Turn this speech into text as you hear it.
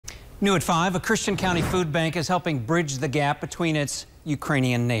New at 5, a Christian County food bank is helping bridge the gap between its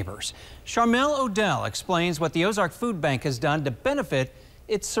Ukrainian neighbors. Charmel Odell explains what the Ozark Food Bank has done to benefit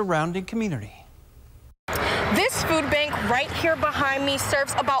its surrounding community. This food bank right here behind me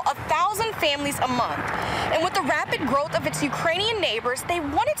serves about 1,000 families a month. And with the rapid growth of its Ukrainian neighbors, they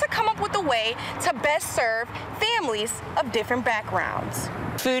wanted to come up with a way to best serve families of different backgrounds.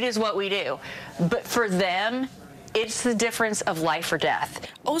 Food is what we do, but for them, it's the difference of life or death.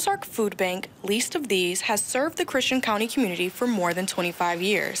 Ozark Food Bank, least of these, has served the Christian County community for more than 25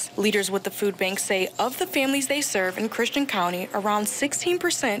 years. Leaders with the food bank say of the families they serve in Christian County, around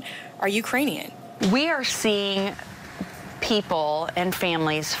 16% are Ukrainian. We are seeing people and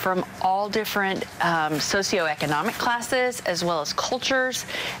families from all different socioeconomic classes, as well as cultures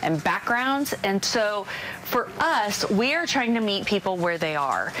and backgrounds. And so for us, we are trying to meet people where they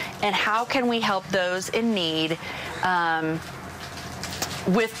are. And how can we help those in need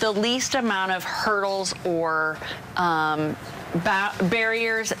with the least amount of hurdles or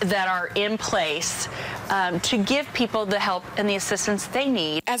barriers that are in place to give people the help and the assistance they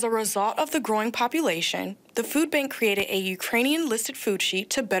need. As a result of the growing population, the food bank created a Ukrainian listed food sheet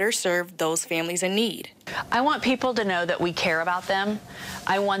to better serve those families in need. I want people to know that we care about them.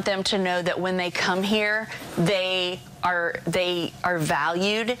 I want them to know that when they come here, they are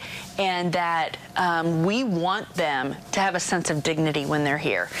valued, and that we want them to have a sense of dignity when they're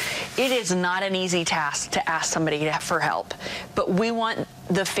here. It is not an easy task to ask somebody for help, but we want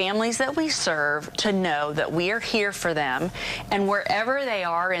the families that we serve to know that we are here for them, and wherever they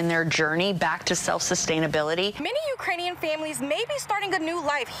are in their journey back to self-sustainability. Many Ukrainian families may be starting a new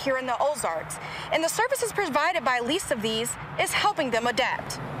life here in the Ozarks, and the services provided by least of these is helping them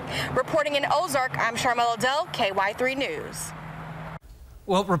adapt. Reporting in Ozark, I'm Charmel Odell, KY3 News.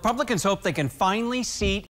 Well, Republicans hope they can finally seat